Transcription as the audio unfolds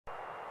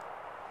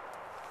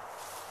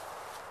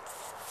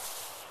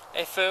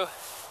Hey Foo,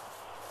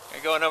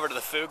 we're going over to the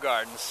Foo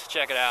Gardens.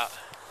 Check it out.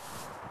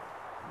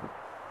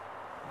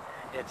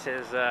 It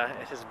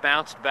has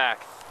bounced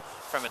back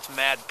from its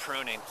mad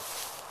pruning.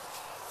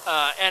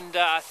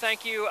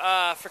 Thank you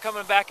for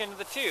coming back into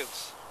the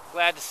tubes.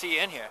 Glad to see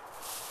you in here.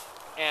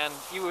 And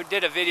you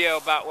did a video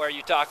about where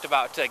you talked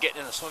about getting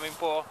in the swimming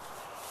pool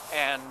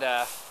and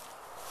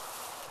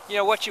you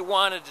know what you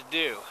wanted to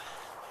do,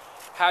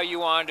 how you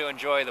wanted to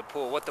enjoy the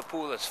pool, what the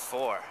pool is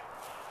for.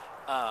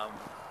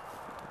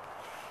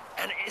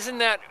 And isn't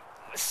that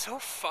so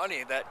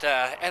funny that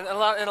and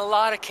in a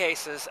lot of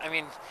cases, I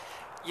mean,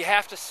 you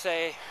have to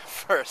say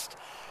first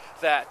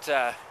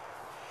that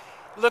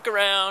look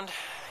around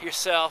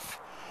yourself,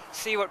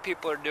 see what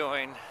people are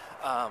doing.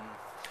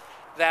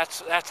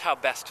 That's how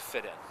best to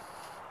fit in.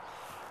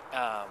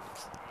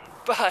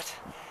 But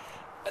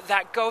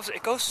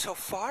it goes so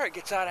far, it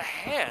gets out of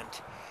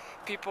hand.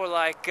 People are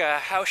like,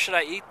 how should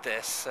I eat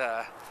this?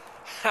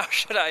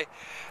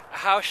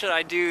 How should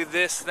I do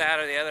this, that,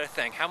 or the other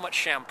thing? How much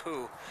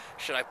shampoo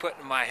should I put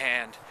in my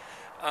hand?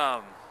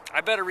 I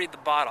better read the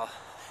bottle.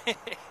 You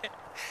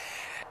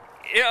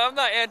know, I'm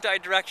not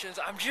anti-directions.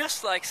 I'm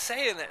just like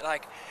saying that,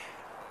 like,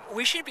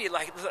 we should be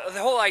like, the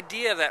whole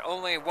idea that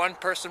only one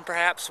person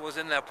perhaps was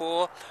in that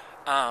pool,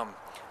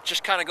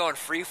 just kind of going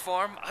free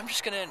form. I'm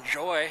just going to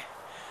enjoy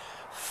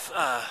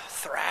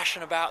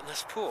thrashing about in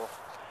this pool.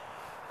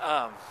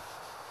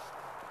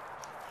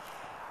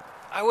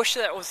 I wish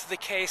that was the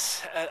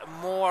case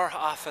more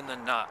often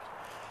than not.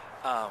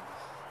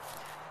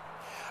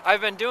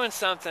 I've been doing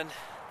something,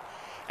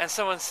 and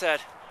someone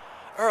said,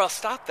 "Earl,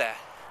 stop that."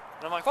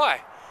 And I'm like, "Why?"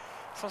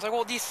 Someone's like,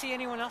 "Well, do you see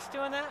anyone else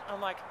doing that?"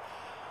 I'm like,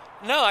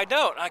 "No, I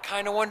don't. I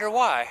kind of wonder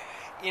why."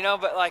 You know,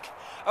 but like,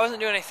 I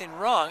wasn't doing anything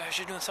wrong. I was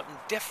just doing something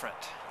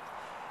different.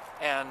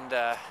 And,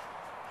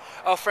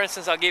 for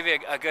instance, I'll give you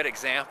a good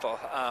example,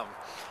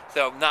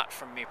 though not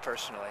from me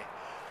personally.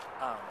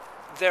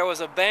 There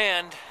was a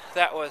band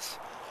that was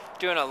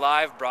doing a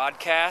live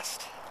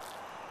broadcast.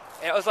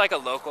 And it was like a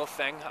local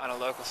thing on a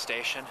local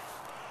station.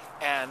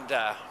 And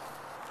a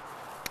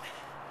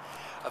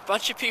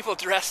bunch of people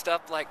dressed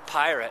up like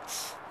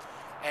pirates.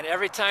 And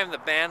every time the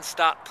band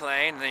stopped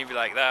playing, and they'd be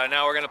like, "Oh,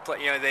 now we're going to play,"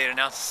 you know, they'd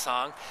announce a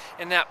song.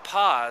 In that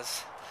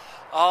pause,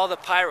 all the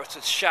pirates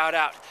would shout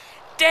out,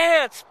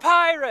 "Dance,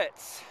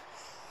 pirates!"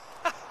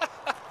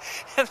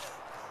 And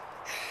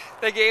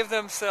they gave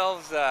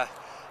themselves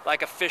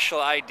like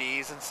official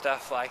IDs and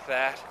stuff like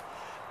that.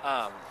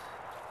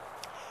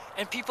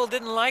 And people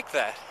didn't like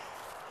that.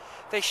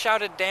 They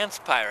shouted "Dance,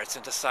 pirates"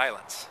 into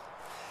silence.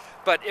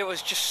 But it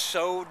was just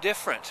so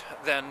different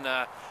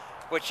than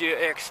what you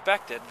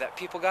expected that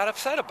people got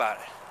upset about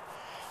it.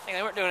 And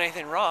they weren't doing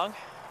anything wrong.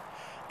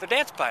 They're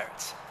dance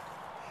pirates.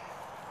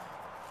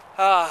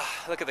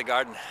 Look at the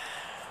garden.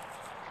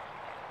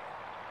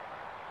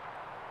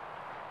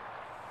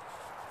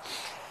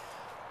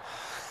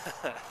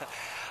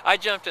 I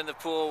jumped in the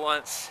pool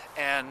once,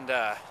 and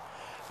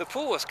the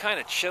pool was kind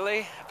of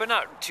chilly, but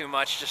not too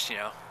much, just, you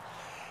know.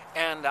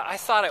 And I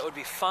thought it would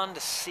be fun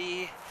to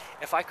see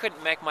if I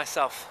couldn't make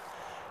myself,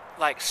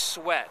 like,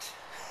 sweat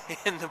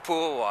in the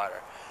pool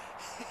water.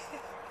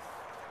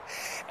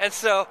 And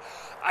so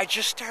I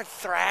just started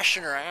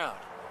thrashing around.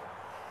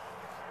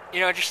 You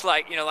know, just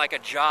like, you know, like a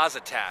Jaws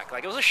attack.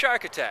 Like it was a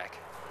shark attack.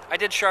 I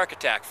did shark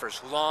attack for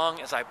as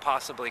long as I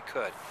possibly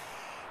could.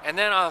 And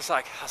then I was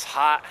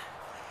hot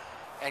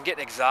and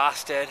getting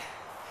exhausted,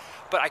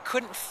 but I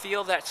couldn't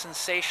feel that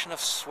sensation of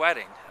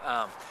sweating,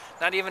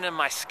 not even in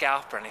my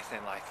scalp or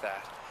anything like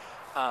that.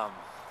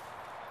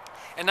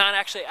 And not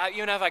actually,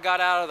 even if I got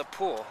out of the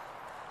pool,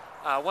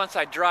 once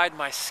I dried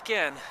my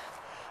skin,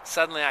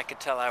 suddenly I could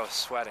tell I was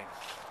sweating.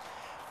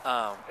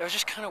 It was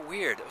just kind of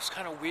weird. It was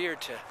kind of weird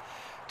to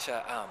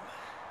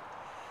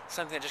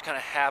something that just kind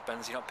of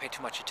happens. You don't pay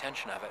too much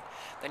attention of it.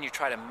 Then you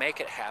try to make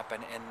it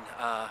happen in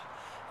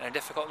a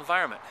difficult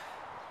environment.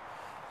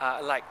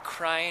 Like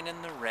crying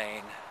in the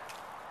rain.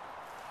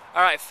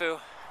 All right, Foo,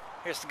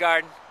 here's the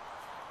garden.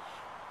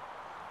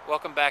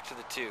 Welcome back to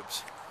the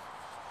tubes.